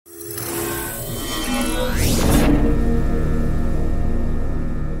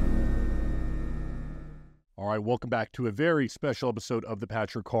All right, welcome back to a very special episode of the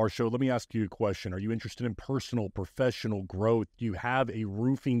Patrick Carr Show. Let me ask you a question. Are you interested in personal, professional growth? Do you have a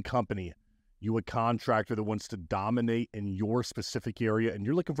roofing company? You a contractor that wants to dominate in your specific area, and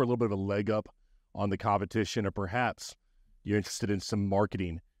you're looking for a little bit of a leg up on the competition, or perhaps you're interested in some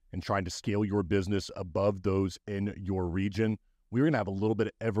marketing and trying to scale your business above those in your region? We're going to have a little bit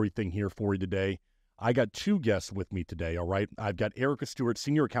of everything here for you today. I got two guests with me today, all right? I've got Erica Stewart,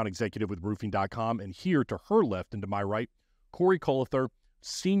 Senior Account Executive with Roofing.com, and here to her left and to my right, Corey Colither,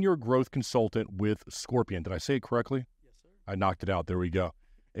 Senior Growth Consultant with Scorpion. Did I say it correctly? Yes, sir. I knocked it out. There we go.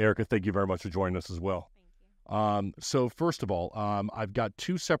 Erica, thank you very much for joining us as well. Thank you. So first of all, I've got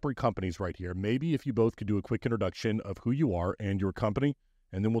two separate companies right here. Maybe if you both could do a quick introduction of who you are and your company,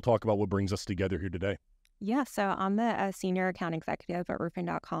 and then we'll talk about what brings us together here today. Yeah, so I'm the Senior Account Executive at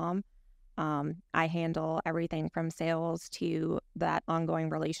Roofing.com. I handle everything from sales to that ongoing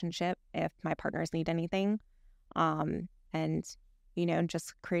relationship if my partners need anything. And,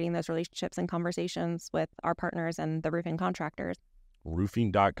 just creating those relationships and conversations with our partners and the roofing contractors.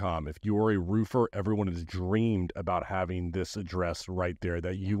 Roofing.com. If you are a roofer, everyone has dreamed about having this address right there.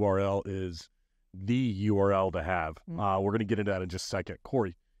 That URL is the URL to have. Mm-hmm. We're going to get into that in just a second.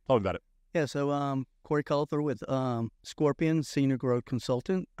 Corey, tell me about it. Yeah, so Corey Colither with Scorpion, Senior Growth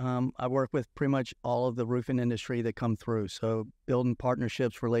Consultant. I work with pretty much all of the roofing industry that come through. So building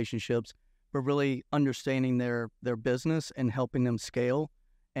partnerships, relationships, but really understanding their business and helping them scale.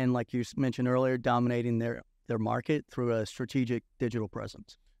 And like you mentioned earlier, dominating their market through a strategic digital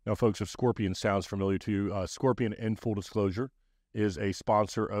presence. Now, folks, if Scorpion sounds familiar to you, Scorpion, in full disclosure, is a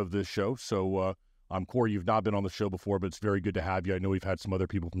sponsor of this show. So, Corey, you've not been on the show before, but it's very good to have you. I know we've had some other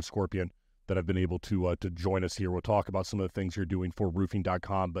people from Scorpion that have been able to join us here. We'll talk about some of the things you're doing for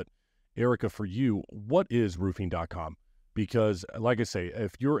Roofing.com. But, Erica, for you, what is Roofing.com? Because, like I say,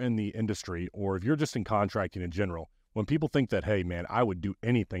 if you're in the industry or if you're just in contracting in general, when people think that, hey, man, I would do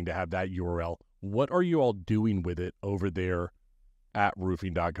anything to have that URL, what are you all doing with it over there at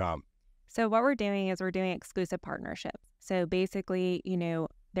Roofing.com? So what we're doing is we're doing exclusive partnerships. So basically,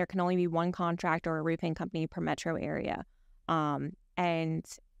 there can only be one contractor or roofing company per metro area. And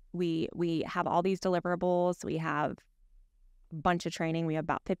we have all these deliverables. We have a bunch of training. We have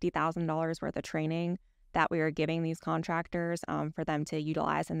about $50,000 worth of training that we are giving these contractors for them to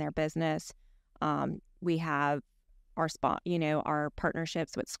utilize in their business. We have our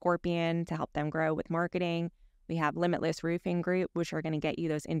partnerships with Scorpion to help them grow with marketing. We have Limitless Roofing Group, which are going to get you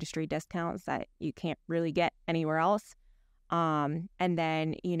those industry discounts that you can't really get anywhere else. And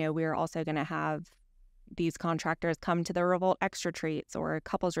then, we're also going to have these contractors come to the Revolt Extra Treats or a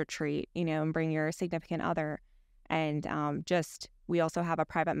couples retreat, and bring your significant other. And we also have a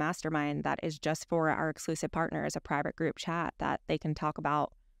private mastermind that is just for our exclusive partners, a private group chat that they can talk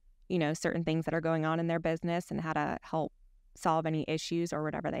about, certain things that are going on in their business and how to help solve any issues or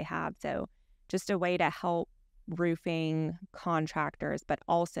whatever they have. So just a way to help roofing contractors, but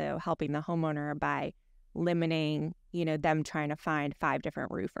also helping the homeowner by limiting, them trying to find 5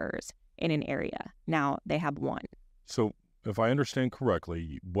 different roofers in an area. Now they have one. So if I understand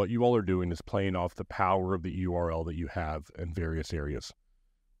correctly, what you all are doing is playing off the power of the URL that you have in various areas.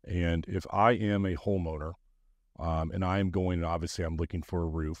 And if I am a homeowner, and I am obviously I'm looking for a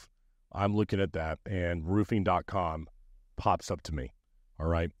roof, I'm looking at that and Roofing.com pops up to me. All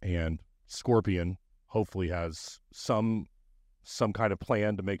right. And Scorpion hopefully has some kind of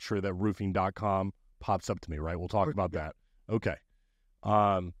plan to make sure that Roofing.com pops up to me, right? We'll talk about that. Okay.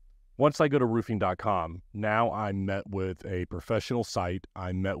 Once I go to Roofing.com, now I'm met with a professional site.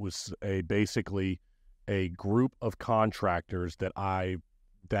 I'm met with basically a group of contractors that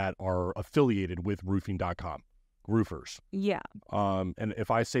are affiliated with Roofing.com. Roofers. Yeah. And if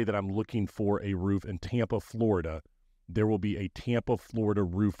I say that I'm looking for a roof in Tampa, Florida, there will be a Tampa, Florida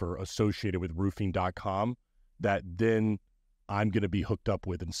roofer associated with Roofing.com that then I'm going to be hooked up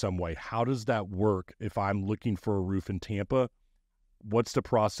with in some way. How does that work if I'm looking for a roof in Tampa? What's the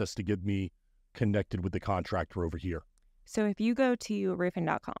process to get me connected with the contractor over here? So if you go to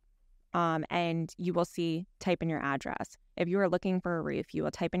roofing.com and you will type in your address. If you are looking for a roof, you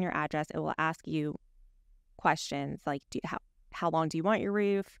will type in your address. It will ask you questions like, how long do you want your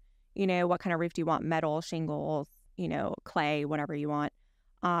roof? What kind of roof do you want? Metal, shingles, clay, whatever you want.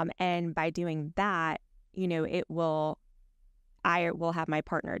 And by doing that, I will have my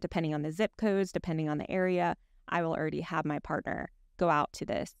partner, depending on the zip codes, depending on the area, I will already have my partner go out to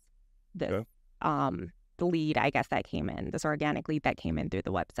the lead, I guess, that came in, this organic lead that came in through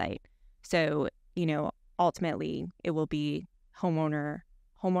the website. So, ultimately it will be homeowner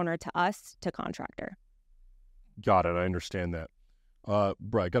to us to contractor. Got it. I understand that.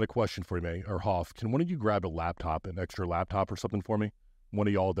 Brett, I got a question for you, May, or Hoff. Can one of you grab a laptop, an extra laptop or something for me? One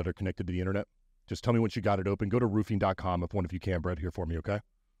of y'all that are connected to the internet? Just tell me once you got it open. Go to roofing.com if one of you can, Brett, here for me, okay?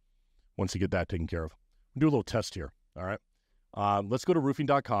 Once you get that taken care of. We'll do a little test here, all right? Let's go to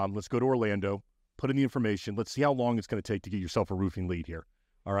roofing.com. Let's go to Orlando. Put in the information. Let's see how long it's going to take to get yourself a roofing lead here,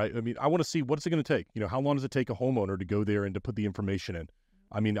 all right? I mean, I want to see what's it going to take. You know, how long does it take a homeowner to go there and to put the information in?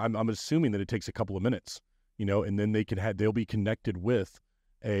 I mean, I'm assuming that it takes a couple of minutes, you know, and then they'll be connected with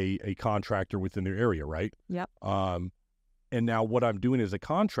a contractor within their area, right? Yep. And now what I'm doing as a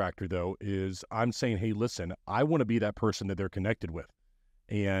contractor, though, is I'm saying, hey, listen, I want to be that person that they're connected with.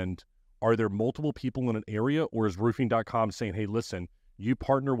 And are there multiple people in an area, or is roofing.com saying, hey, listen, you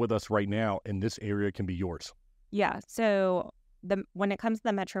partner with us right now and this area can be yours? Yeah. So when it comes to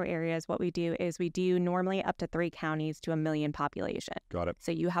the metro areas, what we do is we do normally up to 3 counties to 1 million population. Got it.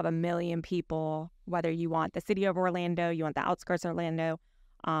 So you have 1 million people, whether you want the city of Orlando, you want the outskirts of Orlando,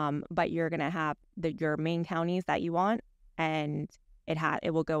 but you're going to have your main counties that you want, and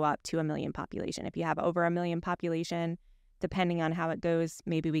it will go up to 1 million population. If you have over 1 million population, depending on how it goes,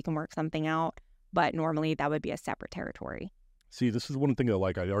 maybe we can work something out, but normally that would be a separate territory. See, this is one thing that,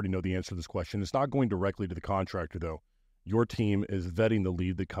 like, I already know the answer to this question. It's not going directly to the contractor, though. Your team is vetting the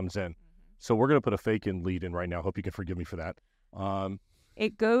lead that comes in. So we're going to put a fake in lead in right now. Hope you can forgive me for that.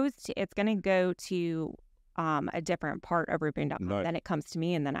 It's going to go to a different part of roofing.com. Nice. Then it comes to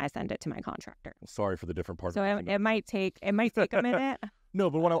me, and then I send it to my contractor. Sorry for the different part. So it might take a minute. No,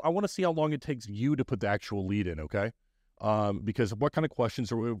 but I want to see how long it takes you to put the actual lead in, okay? Because what kind of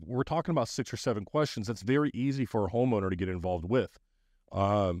questions we're talking about 6 or 7 questions. That's very easy for a homeowner to get involved with.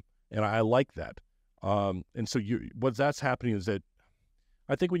 And I like that. And so that's happening is that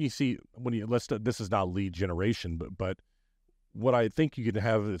I think this is not lead generation, but what I think you can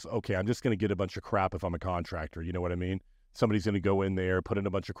have is, okay, I'm just going to get a bunch of crap if I'm a contractor. You know what I mean? Somebody's going to go in there, put in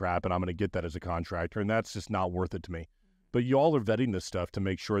a bunch of crap, and I'm going to get that as a contractor. And that's just not worth it to me. But you all are vetting this stuff to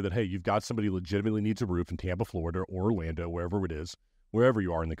make sure that, hey, you've got somebody who legitimately needs a roof in Tampa, Florida, or Orlando, wherever it is, wherever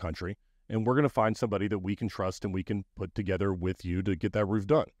you are in the country. And we're going to find somebody that we can trust and we can put together with you to get that roof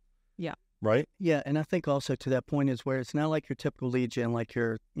done. Yeah. Right? Yeah, and I think also to that point is where it's not like your typical lead gen, like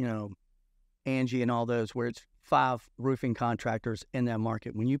your, Angie and all those, where it's 5 roofing contractors in that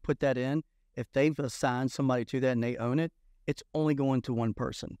market. When you put that in, if they've assigned somebody to that and they own it, it's only going to one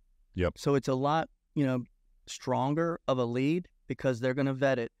person. Yep. So it's a lot, stronger of a lead because they're going to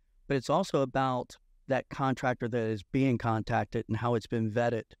vet it. But it's also about that contractor that is being contacted and how it's been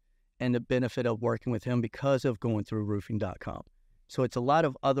vetted and the benefit of working with him because of going through roofing.com. So it's a lot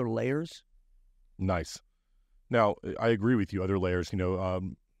of other layers. Nice. Now, I agree with you, other layers.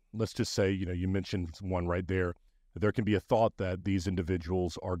 Let's just say, you mentioned one right there. There can be a thought that these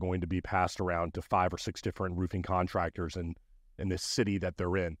individuals are going to be passed around to 5 or 6 different roofing contractors in the city that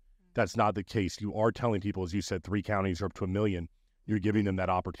they're in. That's not the case. You are telling people, as you said, 3 counties are up to 1 million. You're giving them that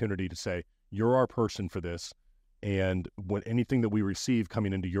opportunity to say, you're our person for this. And when anything that we receive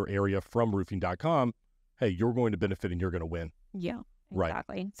coming into your area from roofing.com, hey, you're going to benefit and you're going to win. Yeah. Right.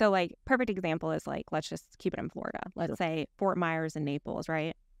 Exactly. So perfect example is let's just keep it in Florida. Let's say Fort Myers and Naples,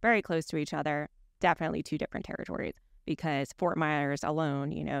 right? Very close to each other. Definitely 2 different territories because Fort Myers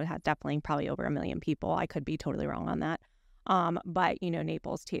alone, has definitely probably over 1 million people. I could be totally wrong on that. But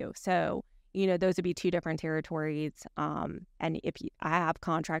Naples too. So, those would be 2 different territories. And I have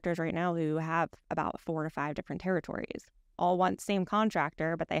contractors right now who have about 4 to 5 different territories, all want the same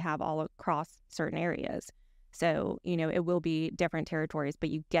contractor, but they have all across certain areas. So, it will be different territories, but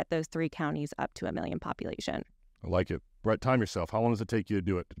you get those 3 counties up to 1 million population. I like it. Brett, time yourself. How long does it take you to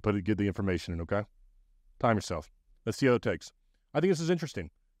do it? Get the information in, okay? Time yourself. Let's see how it takes. I think this is interesting.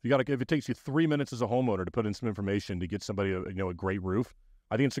 If it takes you 3 minutes as a homeowner to put in some information to get somebody a great roof,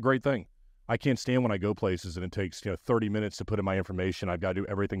 I think it's a great thing. I can't stand when I go places and it takes 30 minutes to put in my information. I've got to do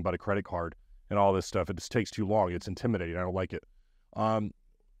everything but a credit card and all this stuff. It just takes too long. It's intimidating. I don't like it.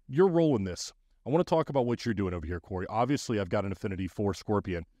 Your role in this. I want to talk about what you're doing over here, Corey. Obviously, I've got an affinity for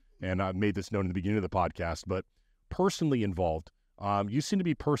Scorpion, and I made this known in the beginning of the podcast, but personally involved. You seem to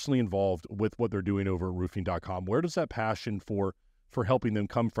be personally involved with what they're doing over at roofing.com. Where does that passion for helping them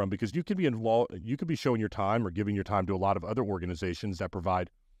come from? Because you could be involved, you could be showing your time or giving your time to a lot of other organizations that provide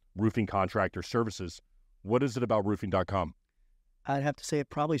roofing contractor services. What is it about roofing.com? I'd have to say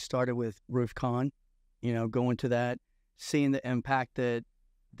it probably started with RoofCon, going to that, seeing the impact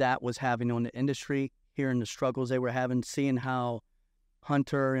that was having on the industry, hearing the struggles they were having, seeing how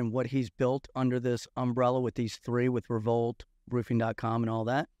Hunter and what he's built under this umbrella with these 3, with Revolt, roofing.com and all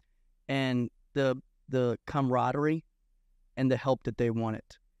that, and the camaraderie and the help that they wanted.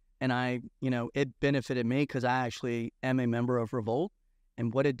 And it benefited me because I actually am a member of Revolt.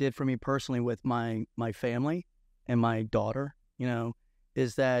 And what it did for me personally with my family and my daughter,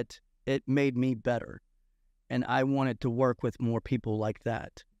 is that it made me better. And I wanted to work with more people like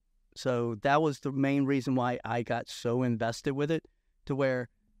that. So that was the main reason why I got so invested with it, to where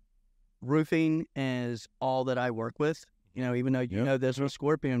roofing is all that I work with. Even though know this with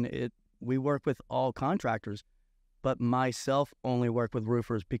Scorpion, we work with all contractors, but myself only work with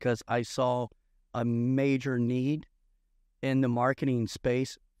roofers because I saw a major need in the marketing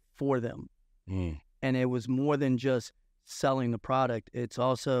space for them. And it was more than just selling the product. It's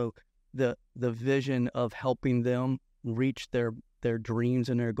also the vision of helping them reach their dreams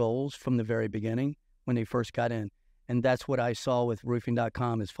and their goals from the very beginning when they first got in. And that's what I saw with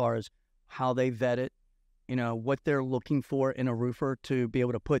roofing.com as far as how they vet it, what they're looking for in a roofer to be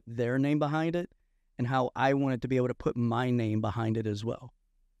able to put their name behind it, and how I wanted to be able to put my name behind it as well.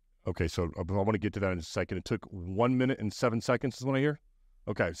 Okay, so I want to get to that in a second. It took 1 minute and 7 seconds is what I hear?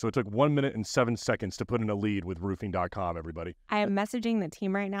 Okay, so it took 1 minute and 7 seconds to put in a lead with roofing.com, everybody. I am messaging the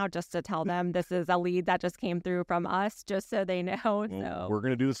team right now just to tell them this is a lead that just came through from us, just so they know. Well, so we're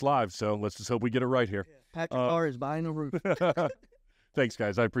going to do this live, so let's just hope we get it right here. Patrick Carr is buying a roof. Thanks,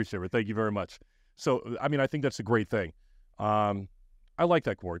 guys. I appreciate it. Thank you very much. So, I think that's a great thing. I like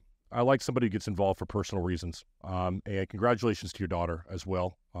that, Corey. I like somebody who gets involved for personal reasons. And congratulations to your daughter as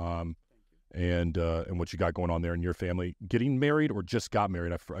well. And what you got going on there in your family. Getting married or just got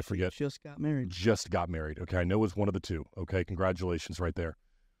married? I forget. She just got married. Just got married. Okay, I know it was one of the two. Okay, congratulations right there.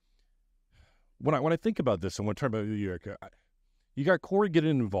 When I think about this, and when I turn about you, Erica, you got Corey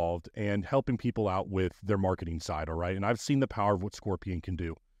getting involved and helping people out with their marketing side, all right? And I've seen the power of what Scorpion can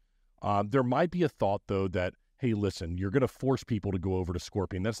do. There might be a thought, though, that, hey, listen, you're going to force people to go over to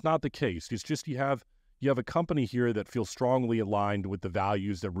Scorpion. That's not the case. It's just you have a company here that feels strongly aligned with the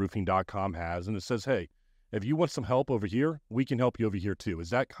values that roofing.com has, and it says, hey, if you want some help over here, we can help you over here too. Is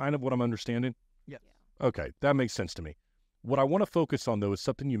that kind of what I'm understanding? Yeah. Okay, that makes sense to me. What I want to focus on, though, is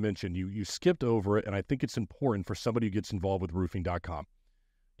something you mentioned. You skipped over it, and I think it's important for somebody who gets involved with roofing.com.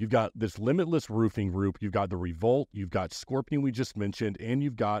 You've got this Limitless Roofing Group. You've got the Revolt. You've got Scorpion we just mentioned, and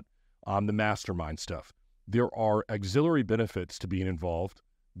you've got the mastermind stuff. There are auxiliary benefits to being involved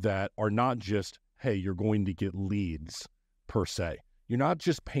that are not just, hey, you're going to get leads per se. You're not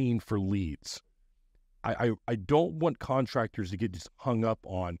just paying for leads. I don't want contractors to get just hung up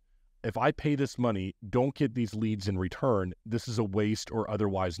on, if I pay this money, don't get these leads in return, this is a waste or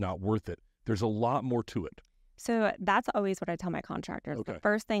otherwise not worth it. There's a lot more to it. So that's always what I tell my contractors. Okay. The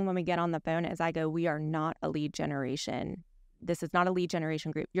first thing when we get on the phone is I go, we are not a lead generation. This is not a lead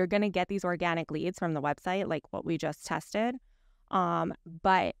generation group. You're going to get these organic leads from the website, like what we just tested.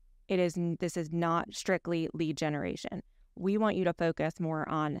 But this is not strictly lead generation. We want you to focus more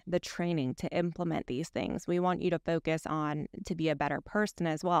on the training to implement these things. We want you to focus on to be a better person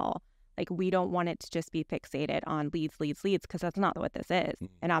as well. Like, we don't want it to just be fixated on leads, because that's not what this is.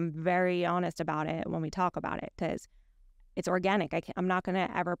 And I'm very honest about it when we talk about it, because it's organic. I'm not going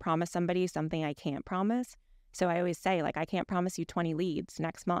to ever promise somebody something I can't promise. So I always say, like, I can't promise you 20 leads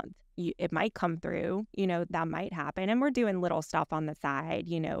next month. It might come through, that might happen. And we're doing little stuff on the side,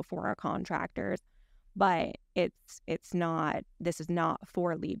 for our contractors. But this is not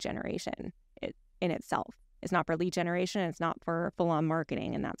for lead generation in itself. It's not for lead generation. It's not for full-on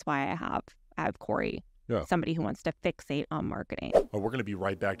marketing. And that's why I have Corey, somebody who wants to fixate on marketing. Well, we're going to be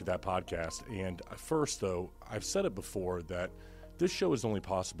right back to that podcast. And first, though, I've said it before that this show is only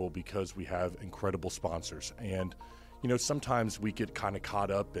possible because we have incredible sponsors. And, sometimes we get kind of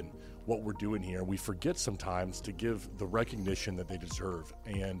caught up in what we're doing here. We forget sometimes to give the recognition that they deserve.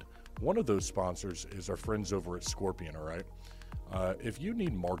 And one of those sponsors is our friends over at Scorpion, all right? If you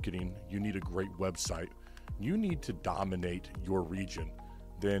need marketing, you need a great website, you need to dominate your region,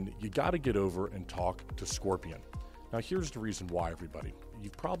 then you got to get over and talk to Scorpion. Now, here's the reason why, everybody.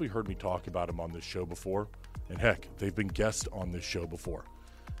 You've probably heard me talk about them on this show before, and heck, they've been guests on this show before.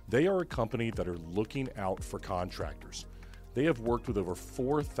 They are a company that are looking out for contractors. They have worked with over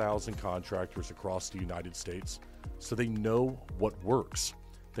 4,000 contractors across the United States, so they know what works.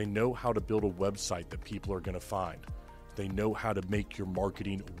 They know how to build a website that people are going to find. They know how to make your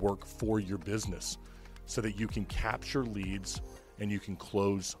marketing work for your business so that you can capture leads and you can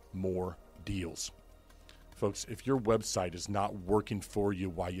close more deals. Folks, if your website is not working for you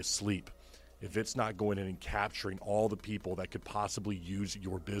while you sleep, if it's not going in and capturing all the people that could possibly use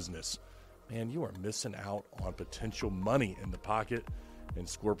your business, man, you are missing out on potential money in the pocket, and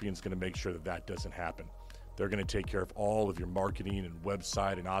Scorpion's going to make sure that that doesn't happen. They're going to take care of all of your marketing and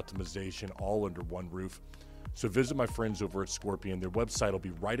website and optimization all under one roof. So visit my friends over at Scorpion. Their website will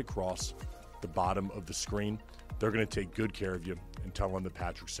be right across the bottom of the screen. They're going to take good care of you and tell them that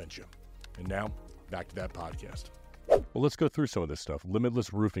Patrick sent you. And now, back to that podcast. Well, let's go through some of this stuff.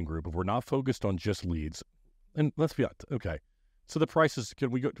 Limitless Roofing Group. If we're not focused on just leads, and let's be honest, okay. So the prices, can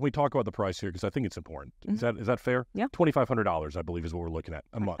we talk about the price here? Because I think it's important. Is that fair? Yeah. $2,500, I believe, is what we're looking at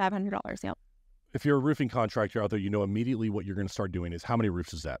a month. $500, yep. If you're a roofing contractor out there, you know immediately what you're going to start doing is how many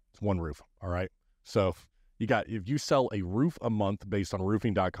roofs is that? It's one roof, all right? So if you sell a roof a month based on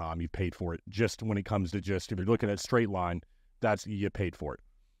roofing.com, you've paid for it. Just when it comes to if you're looking at straight line, you get paid for it.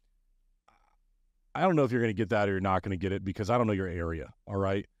 I don't know if you're going to get that or you're not going to get it because I don't know your area, all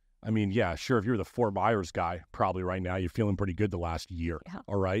right? I mean, yeah, sure, if you're the Fort Myers guy, probably right now, you're feeling pretty good the last year,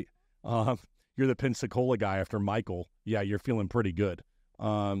 all right? You're the Pensacola guy after Michael, yeah, you're feeling pretty good.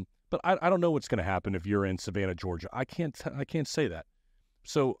 But I don't know what's going to happen if you're in Savannah, Georgia. I can't say that.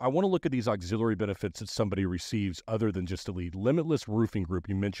 So I want to look at these auxiliary benefits that somebody receives other than just a lead. Limitless Roofing Group,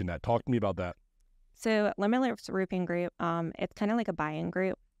 you mentioned that. Talk to me about that. So Limitless Roofing Group, it's kind of like a buy-in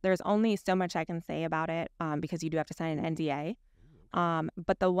group. There's only so much I can say about it because you do have to sign an NDA.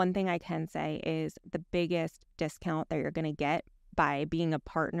 But the one thing I can say is the biggest discount that you're going to get by being a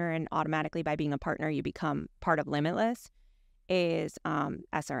partner, and automatically by being a partner, you become part of Limitless, is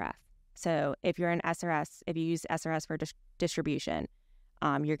SRF. So if you're an SRS, if you use SRS for distribution,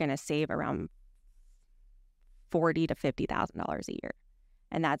 you're going to save around $40,000 to $50,000 a year.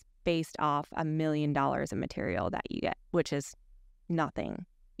 And that's based off $1 million of material that you get, which is nothing,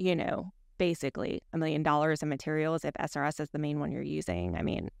 basically $1 million of materials. If SRS is the main one you're using, I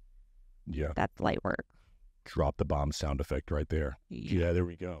mean, yeah, that's light work. Drop the bomb sound effect right there. Yeah, there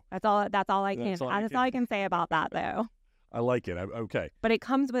we go. That's all I can say about that, though. I like it. Okay. But it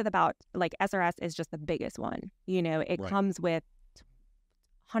comes with SRS is just the biggest one. It comes with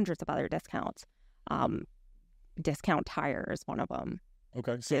hundreds of other discounts. Discount tire is one of them.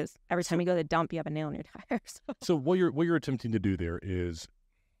 Okay. So every time you go to the dump, you have a nail in your tires. So what you're attempting to do there is,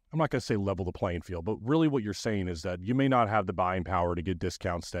 I'm not going to say level the playing field, but really what you're saying is that you may not have the buying power to get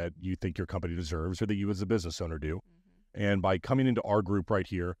discounts that you think your company deserves or that you as a business owner do. Mm-hmm. And by coming into our group right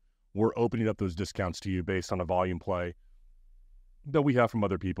here, we're opening up those discounts to you based on a volume play that we have from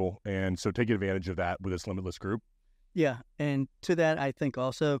other people. And so take advantage of that with this Limitless Group. Yeah. And to that, I think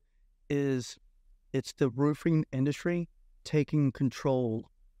also it's the roofing industry taking control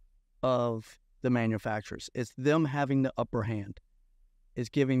of the manufacturers. It's them having the upper hand. It's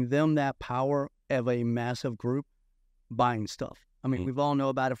giving them that power of a massive group buying stuff. I mean, we've all know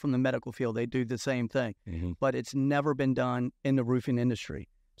about it from the medical field. They do the same thing, but it's never been done in the roofing industry.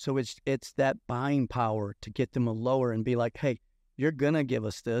 So it's that buying power to get them a lower and be like, hey, you're going to give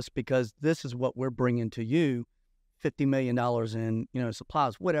us this because this is what we're bringing to you, $50 million in,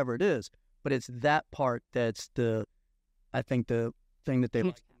 supplies, whatever it is. But it's that part that's I think the thing that they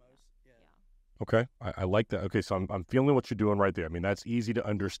like the most. Yeah. Okay. I like that. Okay. So I'm feeling what you're doing right there. I mean, that's easy to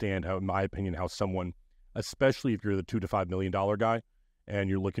understand how, in my opinion, how someone, especially if you're the $2 to $5 million guy and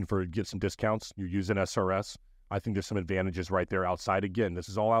you're looking to get some discounts, you're using SRS. I think there's some advantages right there outside. Again, this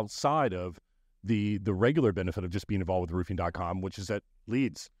is all outside of the regular benefit of just being involved with roofing.com, which is that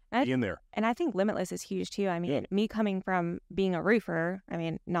leads in there. And I think Limitless is huge too. I mean, me coming from being a roofer, I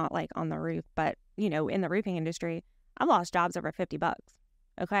mean, not like on the roof, but in the roofing industry, I've lost jobs over $50.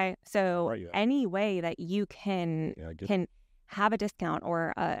 Okay. So any way that you can have a discount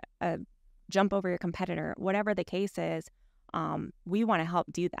or a jump over your competitor, whatever the case is, we want to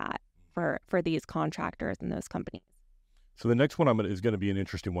help do that for these contractors and those companies. So the next one is going to be an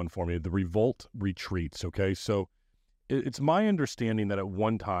interesting one for me, the Revolt Retreats, okay? So it's my understanding that at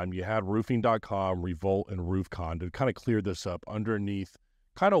one time you had roofing.com, Revolt, and RoofCon to kind of clear this up underneath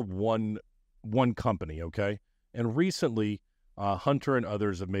kind of one company, okay? And recently, Hunter and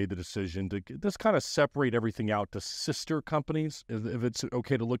others have made the decision to just kind of separate everything out to sister companies, if it's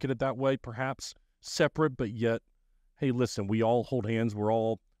okay to look at it that way, perhaps separate, but yet, hey, listen, we all hold hands, we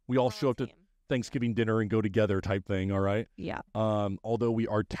all show up to Thanksgiving dinner and go together type thing, all right? Yeah. Although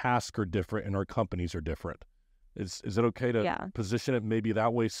our tasks are different and our companies are different. Is it okay to position it maybe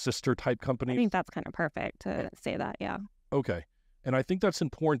that way, sister type companies? I think that's kind of perfect to say that, yeah. Okay. And I think that's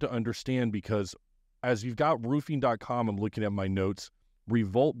important to understand because as you've got roofing.com, I'm looking at my notes,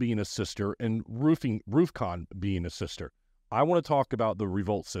 Revolt being a sister and RoofCon being a sister. I want to talk about the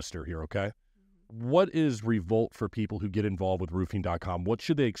Revolt sister here, okay? What is Revolt for people who get involved with roofing.com? What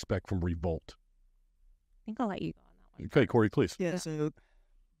should they expect from Revolt? I think I'll let you go on that one. Okay, Corey, please. Yeah, so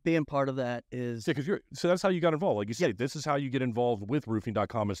being part of that is... Yeah, because so that's how you got involved. Like you say, this is how you get involved with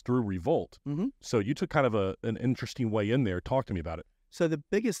roofing.com is through Revolt. Mm-hmm. So you took kind of an interesting way in there. Talk to me about it. So the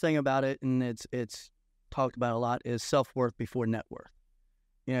biggest thing about it, and it's talked about a lot is self-worth before net worth.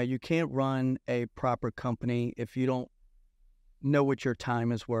 You can't run a proper company if you don't know what your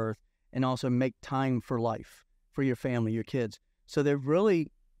time is worth and also make time for life, for your family, your kids. So they're really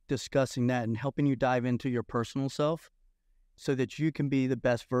discussing that and helping you dive into your personal self so that you can be the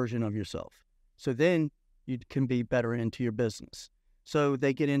best version of yourself. So then you can be better into your business. So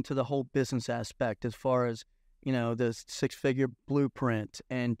they get into the whole business aspect as far as, the six-figure blueprint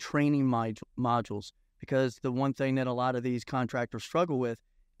and training modules, because the one thing that a lot of these contractors struggle with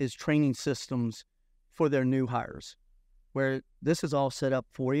is training systems for their new hires, where this is all set up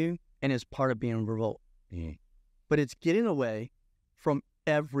for you and is part of being Revolt. But it's getting away from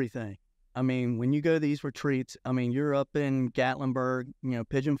everything. I mean, when you go to these retreats, you're up in Gatlinburg,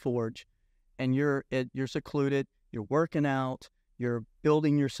 Pigeon Forge, and you're secluded, you're working out, you're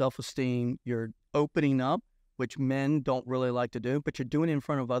building your self-esteem, you're opening up, which men don't really like to do, but you're doing it in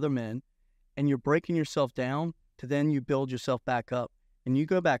front of other men, and you're breaking yourself down to then you build yourself back up. And you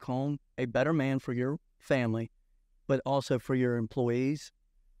go back home a better man for your family, but also for your employees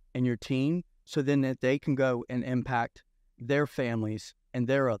and your team, so then that they can go and impact their families and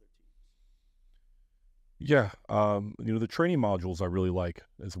their other. Yeah, the training modules I really like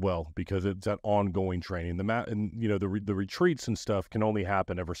as well, because it's that ongoing training. The retreats and stuff can only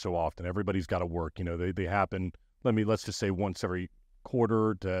happen ever so often. Everybody's got to work. They happen. Let's just say once every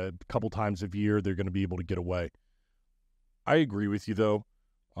quarter to a couple times a year. They're going to be able to get away. I agree with you though.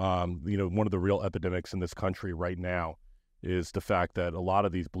 One of the real epidemics in this country right now is the fact that a lot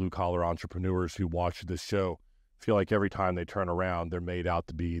of these blue collar entrepreneurs who watch this show feel like every time they turn around, they're made out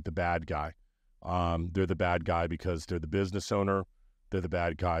to be the bad guy. They're the bad guy because they're the business owner. They're the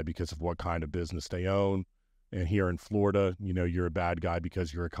bad guy because of what kind of business they own. And here in Florida, you're a bad guy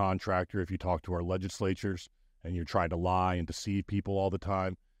because you're a contractor. If you talk to our legislatures and you're trying to lie and deceive people all the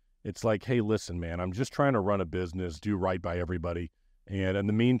time, it's like, hey, listen, man, I'm just trying to run a business, do right by everybody. And in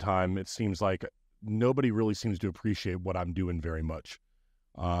the meantime, it seems like nobody really seems to appreciate what I'm doing very much.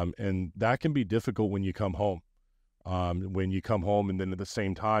 And that can be difficult when you come home. And then at the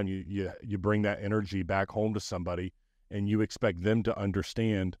same time, you bring that energy back home to somebody and you expect them to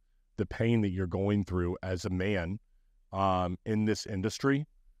understand the pain that you're going through as a man in this industry.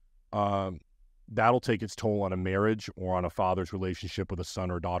 That'll take its toll on a marriage or on a father's relationship with a son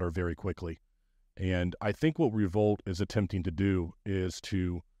or daughter very quickly. And I think what Revolt is attempting to do is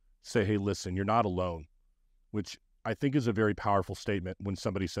to say, hey, listen, you're not alone, which I think is a very powerful statement when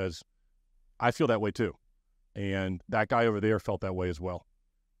somebody says, I feel that way too. And that guy over there felt that way as well.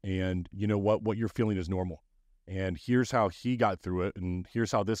 And you know what you're feeling is normal. And here's how he got through it. And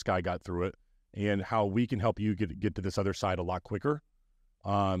here's how this guy got through it. And how we can help you get to this other side a lot quicker.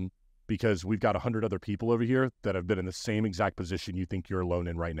 Because we've got 100 other people over here that have been in the same exact position you think you're alone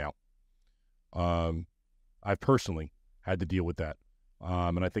in right now. I've personally had to deal with that.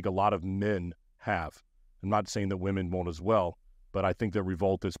 And I think a lot of men have. I'm not saying that women won't as well, but I think that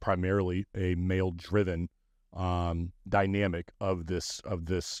Revolt is primarily a male-driven dynamic of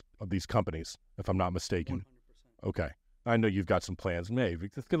these companies, if I'm not mistaken. 100%. Okay. I know you've got some plans. Maybe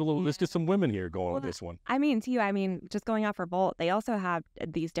let's get some women here going with this one. Just going off Revolt, they also have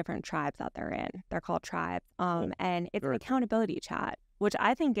these different tribes that they're in. They're called tribes. And it's an accountability chat, which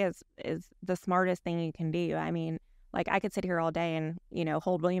I think is the smartest thing you can do. I could sit here all day and,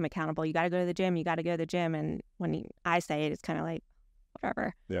 hold William accountable. You got to go to the gym. You got to go to the gym. And when I say it, it's kind of like,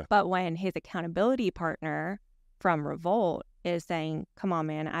 whatever. Yeah. But when his accountability partner from Revolt is saying, come on,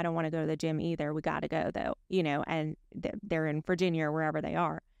 man, I don't want to go to the gym either. We got to go though, and they're in Virginia or wherever they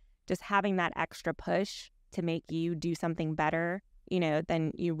are. Just having that extra push to make you do something better,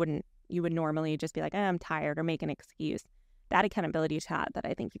 then you would normally just be like, I'm tired, or make an excuse. That accountability chat that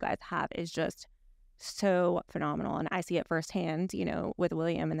I think you guys have is just so phenomenal. And I see it firsthand, with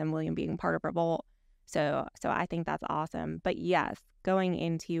William, and then William being part of Revolt. So I think that's awesome. But yes,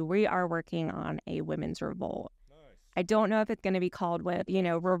 we are working on a women's Revolt. Nice. I don't know if it's going to be called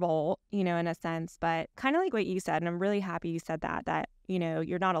Revolt, in a sense, but kind of like what you said, and I'm really happy you said that,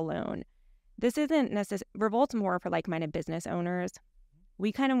 you're not alone. This isn't Revolt's more for like-minded business owners.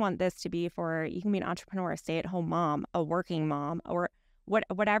 We kind of want this to be for, you can be an entrepreneur, a stay-at-home mom, a working mom, or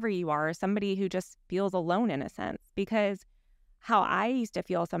whatever you are, somebody who just feels alone in a sense. Because how I used to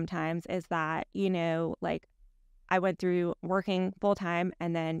feel sometimes is that, I went through working full time,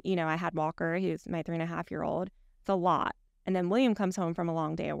 and then, I had Walker, who's my 3.5-year-old. It's a lot. And then William comes home from a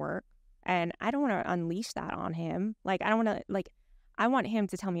long day of work, and I don't want to unleash that on him. I want him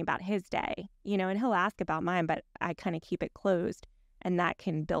to tell me about his day, and he'll ask about mine, but I kind of keep it closed, and that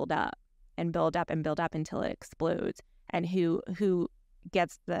can build up and build up and build up until it explodes. And who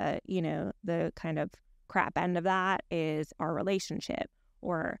gets the, the kind of crap end of that is our relationship,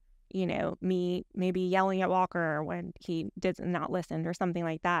 or, you know, me maybe yelling at Walker when he did not listen or something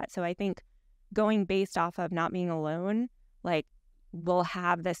like that. So I think going based off of not being alone, like, we'll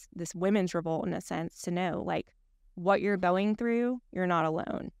have this women's revolt in a sense to know, like, what you're going through, you're not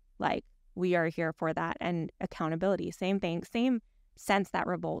alone. Like, we are here for that. And accountability, same thing, same sense that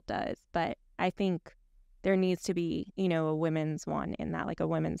revolt does. But I think there needs to be, you know, a women's one in that, like a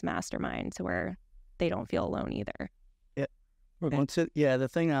women's mastermind, to where they don't feel alone either. Yeah. The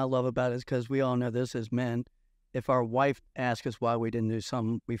thing I love about it is, because we all know this as men, if our wife asks us why we didn't do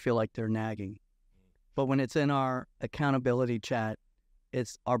something, we feel like they're nagging. But when it's in our accountability chat,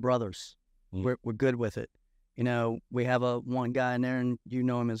 it's our brothers. We're good with it. You know, we have one guy in there, and you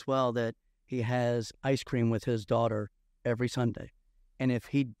know him as well, that he has ice cream with his daughter every Sunday. And if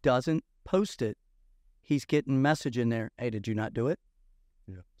he doesn't post it, he's getting message in there, hey, did you not do it?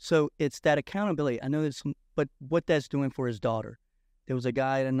 Yeah. So it's that accountability. I know this, but what that's doing for his daughter. There was a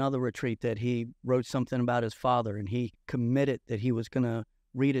guy at another retreat that he wrote something about his father, and he committed that he was going to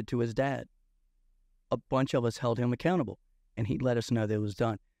read it to his dad. A bunch of us held him accountable, and he let us know that it was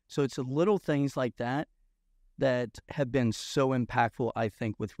done. So it's the little things like that that have been so impactful, I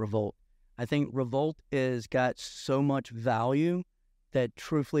think, with Revolt. I think Revolt is got so much value that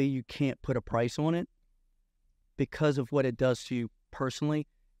truthfully you can't put a price on it because of what it does to you personally.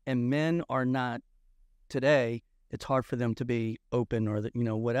 And men are not, today, it's hard for them to be open or,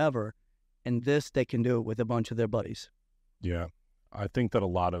 whatever. And this, they can do it with a bunch of their buddies. Yeah. I think that a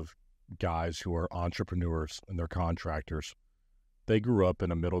lot of guys who are entrepreneurs and they're contractors, they grew up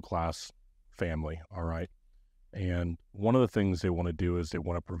in a middle-class family, all right? And one of the things they want to do is they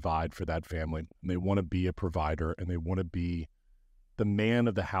want to provide for that family. And they want to be a provider, and they want to be the man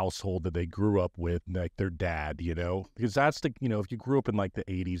of the household that they grew up with, like their dad, because that's if you grew up in like the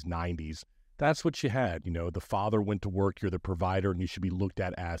 80s, 90s, that's what you had. The father went to work, you're the provider, and you should be looked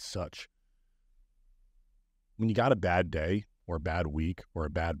at as such. When you got a bad day or a bad week or a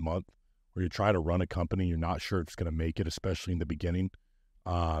bad month, or you're trying to run a company, you're not sure if it's going to make it, especially in the beginning,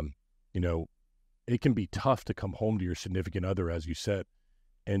 it can be tough to come home to your significant other, as you said,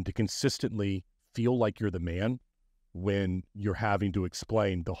 and to consistently feel like you're the man when you're having to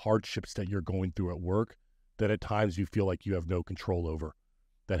explain the hardships that you're going through at work, that at times you feel like you have no control over.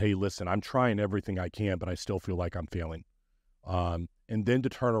 That, hey, listen, I'm trying everything I can, but I still feel like I'm failing. And then to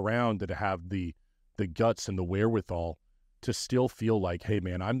turn around and to have the guts and the wherewithal to still feel like, hey,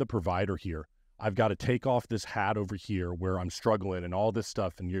 man, I'm the provider here. I've got to take off this hat over here where I'm struggling and all this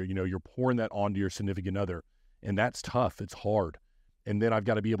stuff. And you're pouring that onto your significant other. And that's tough. It's hard. And then I've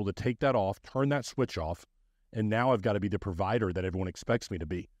got to be able to take that off, turn that switch off. And now I've got to be the provider that everyone expects me to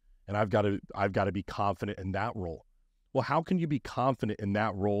be. And I've got to be confident in that role. Well, how can you be confident in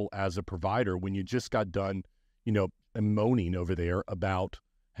that role as a provider when you just got done, moaning over there about,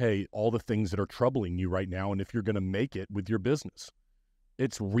 hey, all the things that are troubling you right now, and if you're going to make it with your business?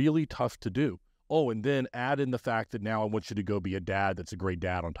 It's really tough to do. Oh, and then add in the fact that now I want you to go be a dad that's a great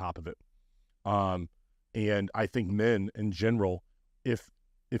dad on top of it. And I think men in general, if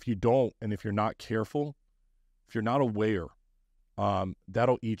you don't, and if you're not careful, if you're not aware,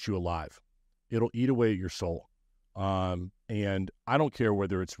 that'll eat you alive. It'll eat away at your soul. And I don't care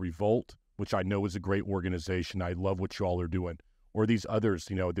whether it's Revolt, which I know is a great organization. I love what you all are doing. Or these others,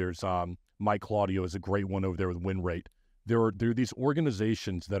 there's Mike Claudio is a great one over there with Win Rate. There are these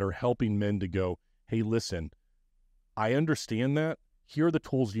organizations that are helping men to go, hey, listen, I understand that. Here are the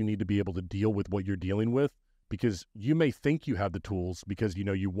tools you need to be able to deal with what you're dealing with, because you may think you have the tools because,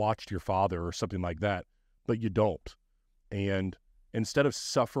 you watched your father or something like that, but you don't. And instead of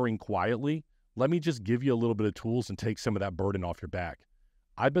suffering quietly, let me just give you a little bit of tools and take some of that burden off your back.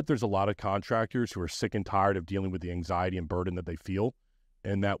 I bet there's a lot of contractors who are sick and tired of dealing with the anxiety and burden that they feel,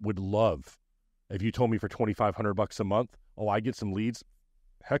 and that would love, if you told me for $2,500 a month, oh, I get some leads,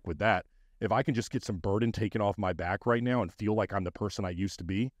 heck with that. If I can just get some burden taken off my back right now and feel like I'm the person I used to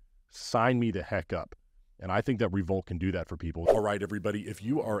be, sign me the heck up. And I think that Revolt can do that for people. All right, everybody, if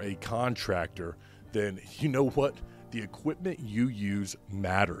you are a contractor, then you know what? The equipment you use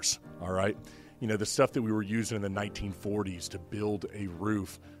matters, all right? The stuff that we were using in the 1940s to build a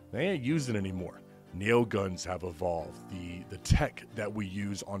roof, they ain't using it anymore. Nail guns have evolved. The tech that we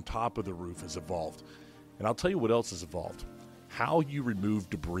use on top of the roof has evolved. And I'll tell you what else has evolved. How you remove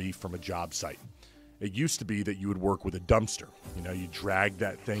debris from a job site. It used to be that you would work with a dumpster. You drag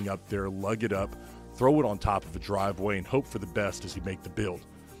that thing up there, lug it up, throw it on top of a driveway, and hope for the best as you make the build.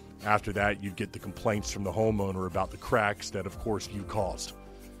 After that, you'd get the complaints from the homeowner about the cracks that, of course, you caused.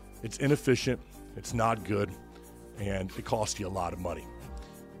 It's inefficient, it's not good, and it costs you a lot of money.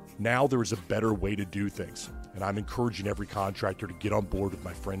 Now there is a better way to do things, and I'm encouraging every contractor to get on board with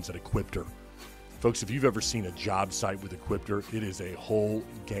my friends at Equipter. Folks, if you've ever seen a job site with Equipter, it is a whole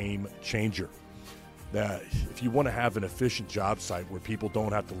game changer. If you want to have an efficient job site where people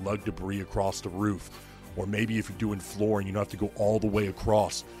don't have to lug debris across the roof, or maybe if you're doing flooring, you don't have to go all the way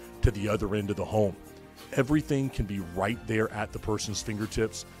across to the other end of the home. Everything can be right there at the person's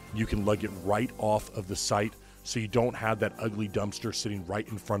fingertips. You can lug it right off of the site so you don't have that ugly dumpster sitting right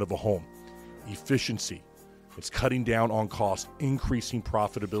in front of a home. Efficiency. It's cutting down on cost, increasing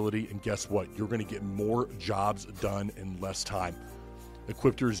profitability, and guess what? You're going to get more jobs done in less time.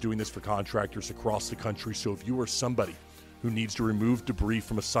 Equipter is doing this for contractors across the country, so if you are somebody who needs to remove debris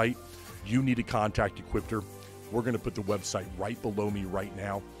from a site, you need to contact Equipter. We're going to put the website right below me right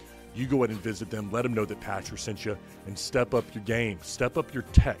now. You go ahead and visit them, let them know that Patrick sent you, and step up your game, step up your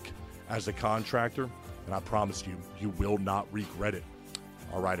tech as a contractor, and I promise you, you will not regret it.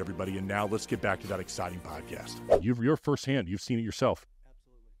 All right, everybody, and now let's get back to that exciting podcast. You're firsthand. You've seen it yourself.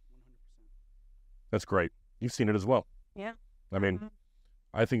 Absolutely, 100%. That's great. You've seen it as well. Yeah. I mean,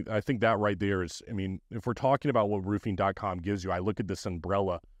 I think that right there is, I mean, if we're talking about what roofing.com gives you, I look at this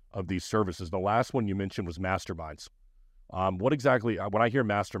umbrella of these services. The last one you mentioned was masterminds. What exactly, when I hear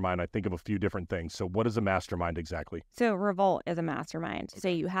mastermind, I think of a few different things. So what is a mastermind exactly? So Revolt is a mastermind. So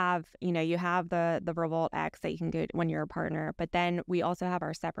you have the Revolt X that you can get when you're a partner, but then we also have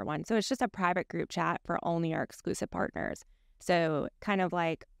our separate one. So it's just a private group chat for only our exclusive partners. So kind of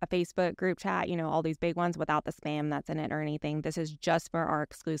like a Facebook group chat, all these big ones without the spam that's in it or anything. This is just for our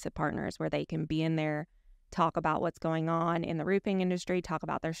exclusive partners where they can be in there, talk about what's going on in the roofing industry, talk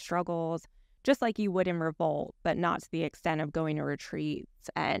about their struggles, just like you would in Revolt, but not to the extent of going to retreats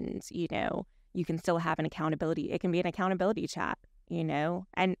and, you can still have an accountability. It can be an accountability chat,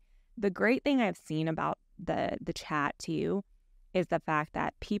 And the great thing I've seen about the chat too is the fact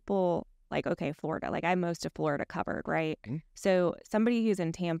that people like, okay, Florida, like I have most of Florida covered, right? Mm-hmm. So somebody who's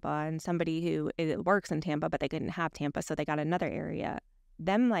in Tampa and somebody who works in Tampa, but they couldn't have Tampa, so they got another area,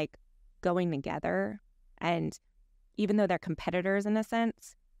 them like going together, and even though they're competitors in a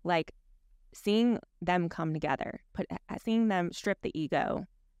sense, like seeing them come together, seeing them strip the ego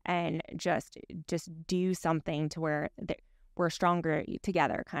and just do something to where we're stronger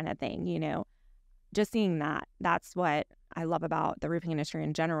together kind of thing, just seeing that's what I love about the roofing industry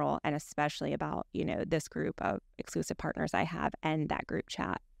in general, and especially about, this group of exclusive partners I have and that group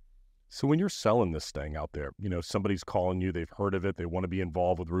chat. So when you're selling this thing out there, somebody's calling you, they've heard of it, they want to be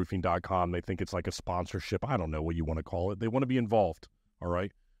involved with roofing.com, they think it's like a sponsorship, I don't know what you want to call it, they want to be involved, all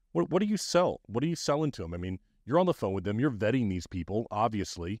right? What do you sell? What are you selling to them? I mean, you're on the phone with them. You're vetting these people,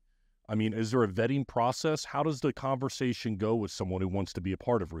 obviously. I mean, is there a vetting process? How does the conversation go with someone who wants to be a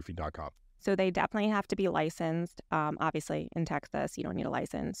part of roofing.com? So they definitely have to be licensed. Obviously, in Texas, you don't need a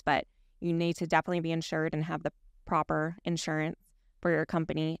license, but you need to definitely be insured and have the proper insurance for your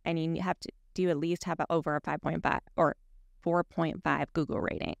company. And you have to at least have over a 5.5 or 4.5 Google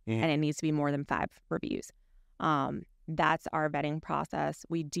rating, and it needs to be more than 5 reviews. That's our vetting process.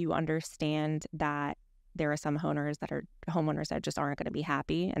 We do understand that there are some homeowners that just aren't going to be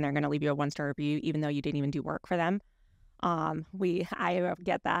happy, and they're going to leave you a 1-star review even though you didn't even do work for them. I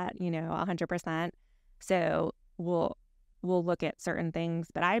get that, 100%. So we'll look at certain things,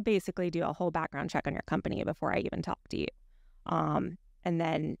 but I basically do a whole background check on your company before I even talk to you. And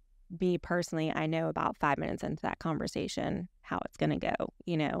then me personally, I know about 5 minutes into that conversation how it's going to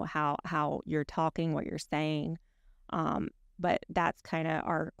go, how you're talking, what you're saying. But that's kind of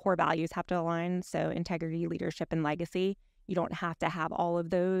our core values have to align. So integrity, leadership, and legacy. You don't have to have all of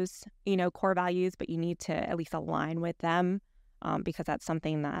those, core values, but you need to at least align with them, because that's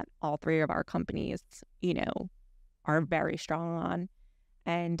something that all 3 of our companies, are very strong on.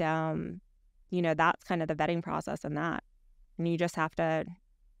 And, that's kind of the vetting process in that. And you just have to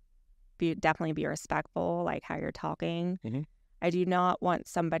definitely be respectful, like how you're talking. Mm-hmm. I do not want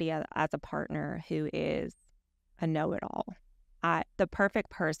somebody as a partner who is a know-it-all. The perfect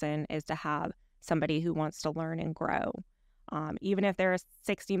person is to have somebody who wants to learn and grow. Even if they're a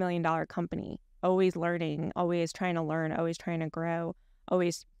 $60 million company, always learning, always trying to learn, always trying to grow,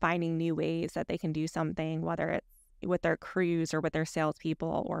 always finding new ways that they can do something, whether it's with their crews or with their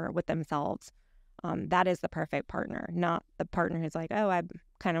salespeople or with themselves. That is the perfect partner, not the partner who's like, oh, I'm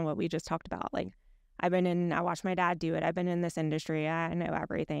kind of what we just talked about. Like, I watched my dad do it. I've been in this industry. I know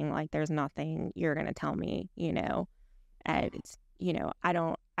everything. Like, there's nothing you're going to tell me, and,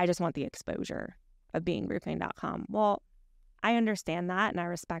 I just want the exposure of being roofing.com. Well, I understand that and I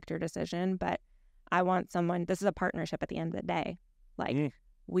respect your decision, but I want this is a partnership at the end of the day. Like,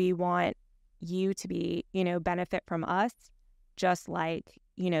 we want you to be, benefit from us, just like,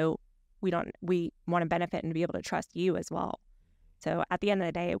 we want to benefit and be able to trust you as well. So at the end of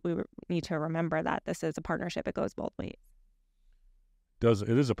the day, we need to remember that this is a partnership. It goes both ways. It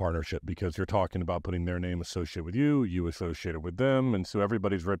is a partnership because you're talking about putting their name associated with you associated with them. And so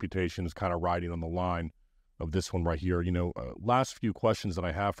everybody's reputation is kind of riding on the line of this one right here. Last few questions that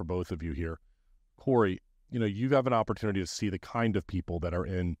I have for both of you here. Corey, you have an opportunity to see the kind of people that are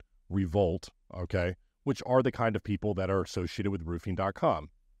in Revolt, okay, which are the kind of people that are associated with roofing.com,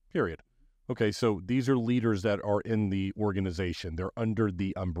 period. Okay, so these are leaders that are in the organization. They're under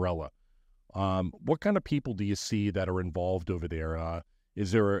the umbrella. What kind of people do you see that are involved over there?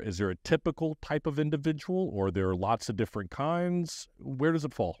 Is there a typical type of individual, or are there lots of different kinds? Where does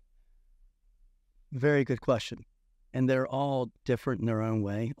it fall? Very good question. And they're all different in their own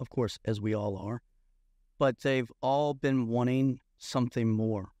way, of course, as we all are. But they've all been wanting something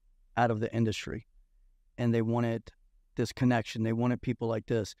more out of the industry. And they wanted this connection. They wanted people like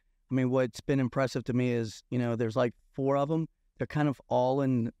this. I mean, what's been impressive to me is, there's like 4 of them. They're kind of all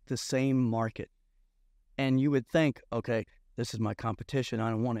in the same market. And you would think, okay, this is my competition. I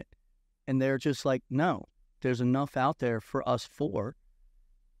don't want it. And they're just like, no, there's enough out there for us 4.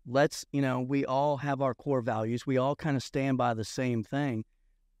 Let's, we all have our core values. We all kind of stand by the same thing.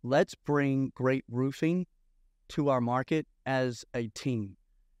 Let's bring great roofing to our market as a team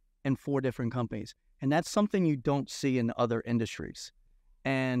in 4 different companies. And that's something you don't see in other industries.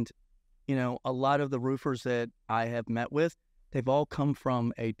 And, a lot of the roofers that I have met with, they've all come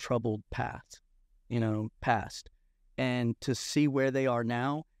from a troubled past. And to see where they are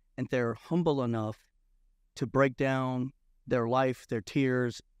now, and they're humble enough to break down their life, their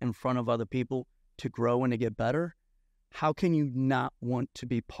tears in front of other people to grow and to get better, how can you not want to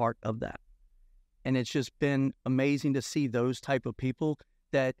be part of that? And it's just been amazing to see those type of people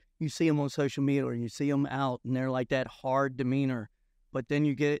that you see them on social media or you see them out and they're like that hard demeanor, but then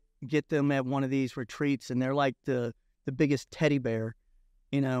you get them at one of these retreats and they're like the biggest teddy bear,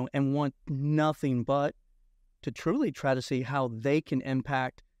 and want nothing but to truly try to see how they can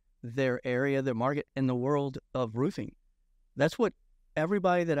impact their area, their market, and the world of roofing. That's what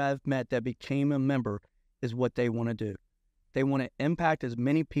everybody that I've met that became a member is what they want to do. They want to impact as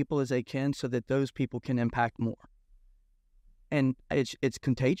many people as they can so that those people can impact more. And it's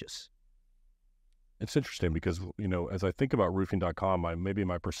contagious. It's interesting because, as I think about roofing.com, maybe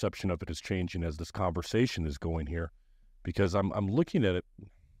my perception of it is changing as this conversation is going here, because I'm looking at it.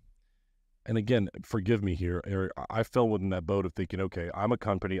 And again, forgive me here, Eric, I fell within that boat of thinking, okay, I'm a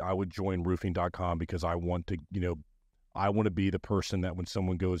company, I would join roofing.com because I want to, I want to be the person that when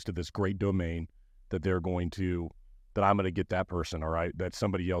someone goes to this great domain that I'm going to get that person, all right, that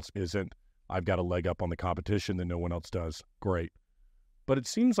somebody else isn't. I've got a leg up on the competition that no one else does. Great. But it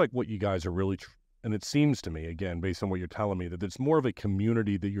seems like what you guys are really, and it seems to me, again, based on what you're telling me, that it's more of a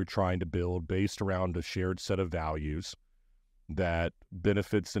community that you're trying to build based around a shared set of values that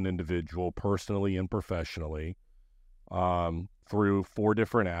benefits an individual personally and professionally through 4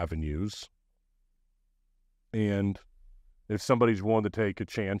 different avenues. And if somebody's willing to take a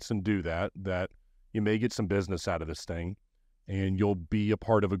chance and do that you may get some business out of this thing, and you'll be a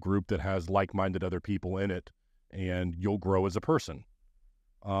part of a group that has like-minded other people in it, and you'll grow as a person.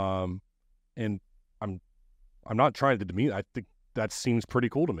 And I'm not trying to demean. I think that seems pretty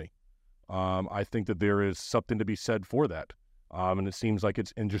cool to me. I think that there is something to be said for that. And it seems like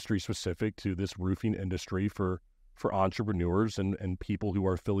it's industry specific to this roofing industry for entrepreneurs and people who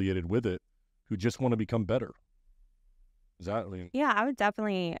are affiliated with it who just want to become better. Is that? Yeah, I would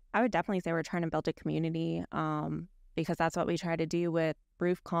definitely say we're trying to build a community, because that's what we try to do with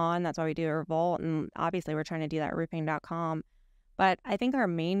RoofCon. That's why we do a Revolt, and obviously we're trying to do that at roofing.com. But I think our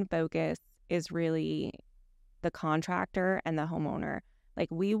main focus is really the contractor and the homeowner. Like,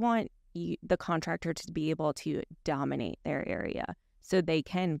 we want the contractor to be able to dominate their area so they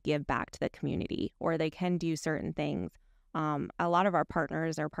can give back to the community, or they can do certain things. A lot of our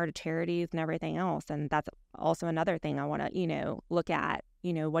partners are part of charities and everything else, and that's also another thing I want to look at.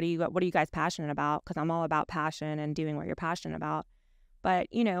 What are you guys passionate about? Because I'm all about passion and doing what you're passionate about. But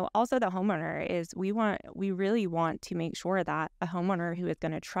also the homeowner is we really want to make sure that a homeowner who is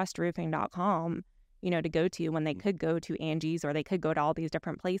going to trust roofing.com, to go to when they could go to Angie's or they could go to all these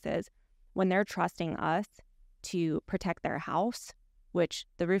different places, when they're trusting us to protect their house, which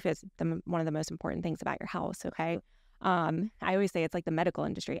the roof is one of the most important things about your house. Okay. I always say it's like the medical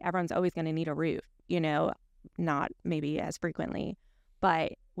industry. Everyone's always going to need a roof, not maybe as frequently.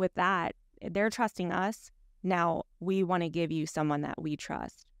 But with that, they're trusting us. Now we want to give you someone that we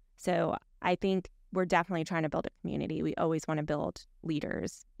trust. So I think we're definitely trying to build a community. We always want to build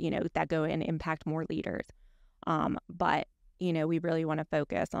leaders, that go and impact more leaders. But, we really want to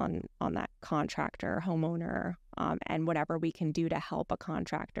focus on that contractor, homeowner, and whatever we can do to help a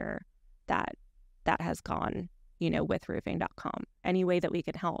contractor that has gone, with roofing.com. Any way that we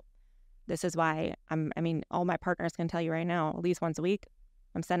can help. This is why all my partners can tell you right now, at least once a week,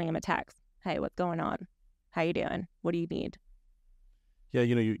 I'm sending them a text. Hey, what's going on? How you doing? What do you need? Yeah,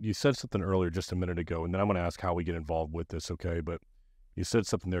 you said something earlier just a minute ago, and then I'm going to ask how we get involved with this, okay? But you said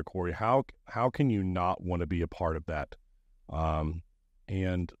something there, Corey. How can you not want to be a part of that?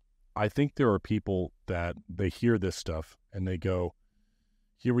 And I think there are people that they hear this stuff and they go,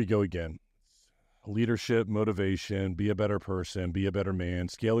 here we go again. Leadership, motivation, be a better person, be a better man,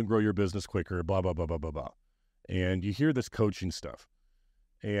 scale and grow your business quicker, blah, blah, blah, blah, blah, blah. And you hear this coaching stuff.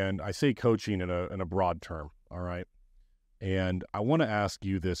 And I say coaching in a broad term, all right? And I want to ask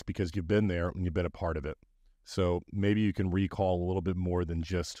you this because you've been there and you've been a part of it. So maybe you can recall a little bit more than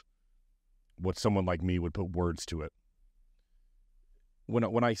just what someone like me would put words to it.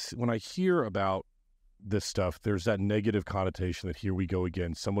 When I hear about this stuff, there's that negative connotation that here we go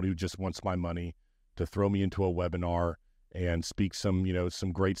again, somebody who just wants my money to throw me into a webinar and speak some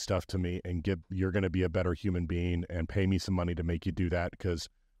great stuff to me and you're going to be a better human being and pay me some money to make you do that because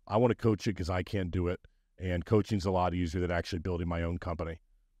I want to coach it because I can't do it. And coaching's a lot easier than actually building my own company.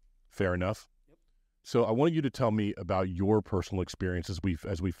 Fair enough? Yep. So I want you to tell me about your personal experience as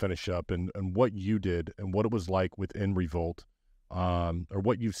we finish up and what you did and what it was like within Revolt, or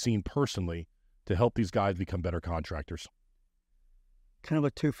what you've seen personally to help these guys become better contractors. Kind of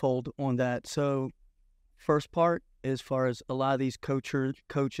a twofold on that. So first part, as far as a lot of these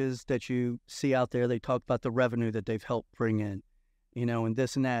coaches that you see out there, they talk about the revenue that they've helped bring in, and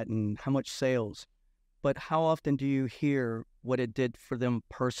this and that and how much sales. But how often do you hear what it did for them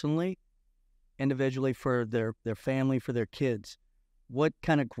personally, individually, for their family, for their kids? What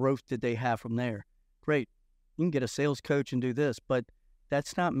kind of growth did they have from there? Great. You can get a sales coach and do this, but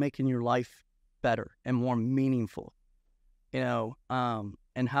that's not making your life better and more meaningful,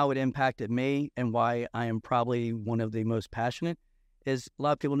 and how it impacted me and why I am probably one of the most passionate is a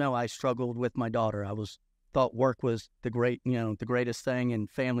lot of people know I struggled with my daughter. I thought work was the greatest thing and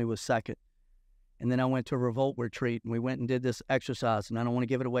family was second. And then I went to a Revolt retreat and we went and did this exercise, and I don't want to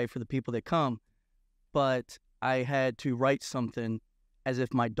give it away for the people that come, but I had to write something as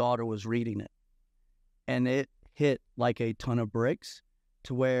if my daughter was reading it. And it hit like a ton of bricks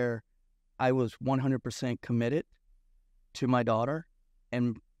to where I was 100% committed to my daughter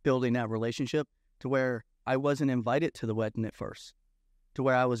and building that relationship, to where I wasn't invited to the wedding at first, to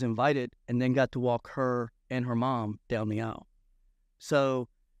where I was invited and then got to walk her and her mom down the aisle. So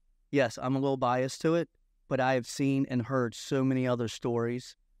yes, I'm a little biased to it, but I have seen and heard so many other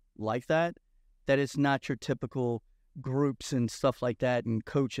stories like that it's not your typical groups and stuff like that and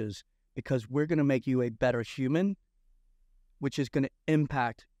coaches, because we're going to make you a better human, which is going to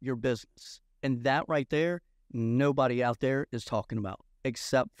impact your business. And that right there, nobody out there is talking about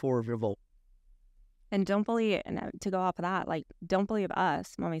except for Revolt. And don't believe, and to go off of that, don't believe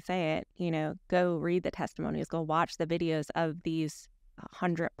us when we say it, go read the testimonies, go watch the videos of these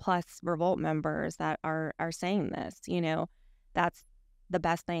 100+ Revolt members that are saying this. That's the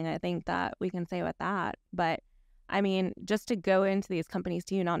best thing I think that we can say with that. But just to go into these companies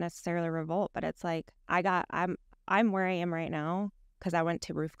too, not necessarily Revolt, but it's like I'm where I am right now because I went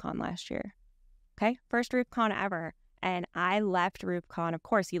to RoofCon last year. Okay, first RoofCon ever, and I left RoofCon. Of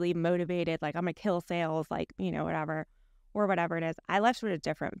course, you leave motivated, like I'm gonna kill sales, whatever it is. I left with a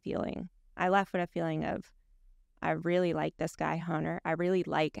different feeling. I left with a feeling of, I really like this guy, Hunter. I really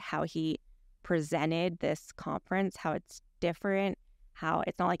like how he presented this conference, how it's different, how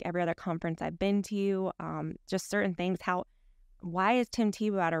it's not like every other conference I've been to, just certain things. Why is Tim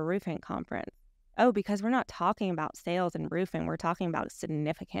Tebow at a roofing conference? Oh, because we're not talking about sales and roofing. We're talking about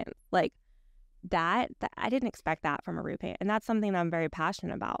significance. That I didn't expect that from a roofing. And that's something that I'm very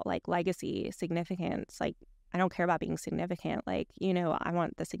passionate about, like legacy, significance. I don't care about being significant. I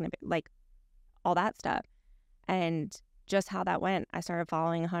want the significant, all that stuff. And just how that went, I started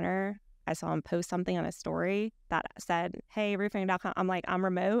following Hunter. I saw him post something on a story that said, hey, roofing.com. I'm like, I'm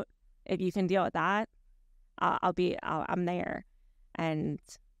remote. If you can deal with that, I'm there. And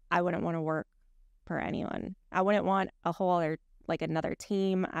I wouldn't want to work for anyone. I wouldn't want a whole other, another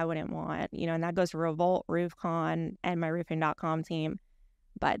team. I wouldn't want, and that goes to Revolt, RoofCon, and my roofing.com team.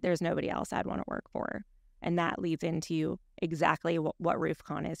 But there's nobody else I'd want to work for. And that leads into exactly what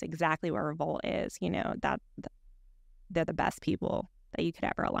RoofCon is, exactly what Revolt is. They're the best people that you could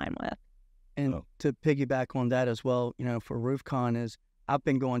ever align with. And to piggyback on that as well, for RoofCon is I've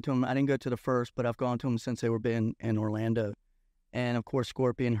been going to them. I didn't go to the first, but I've gone to them since they were in Orlando. And of course,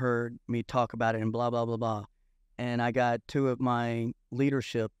 Scorpion heard me talk about it and blah, blah, blah, blah. and I got 2 of my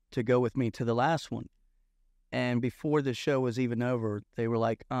leadership to go with me to the last one. And before the show was even over, they were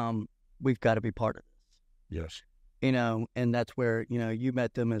like, we've got to be part of this. Yes. And that's where, you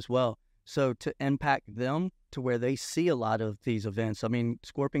met them as well. So to impact them to where they see a lot of these events, I mean,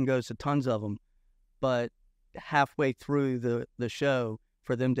 Scorpion goes to tons of them, but halfway through the show,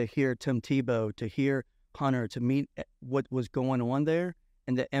 for them to hear Tim Tebow, to hear Hunter, to meet what was going on there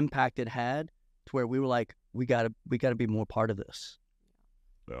and the impact it had, to where we were like, we got to be more part of this.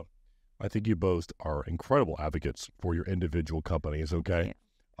 So I think you both are incredible advocates for your individual companies, okay?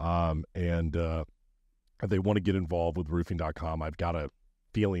 And if they want to get involved with roofing.com, I've got a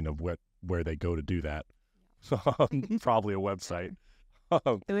feeling of where they go to do that. So probably a website.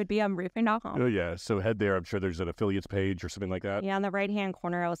 It would be on roofing.com. Oh, yeah. So head there. I'm sure there's an affiliates page or something like that. Yeah, on the right-hand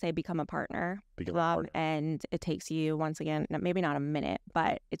corner, it will say become a partner. Become a partner. And it takes you, once again, maybe not a minute,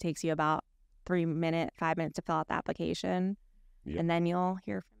 but it takes you about 5 minutes to fill out the application. Yep. And then you'll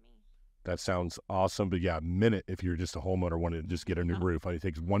hear from me. That sounds awesome. But yeah, a minute if you're just a homeowner wanting to just get a new roof. It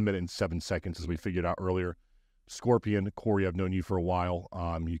takes 1 minute and 7 seconds, as we figured out earlier. Scorpion, Corey, I've known you for a while.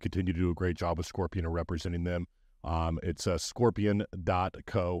 You continue to do a great job with Scorpion and representing them. It's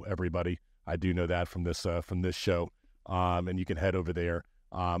scorpion.co, everybody. I do know that from this show. And you can head over there.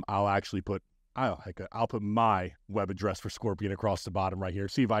 I'll actually put my web address for Scorpion across the bottom right here.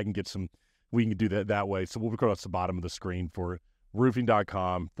 See if I can get we can do that way. So we'll record across the bottom of the screen for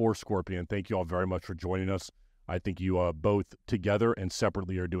roofing.com for Scorpion. Thank you all very much for joining us. I think you both together and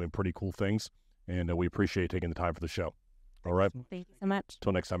separately are doing pretty cool things. And we appreciate taking the time for the show. All right. Thank you so much.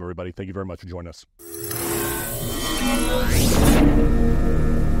 Till next time, everybody. Thank you very much for joining us.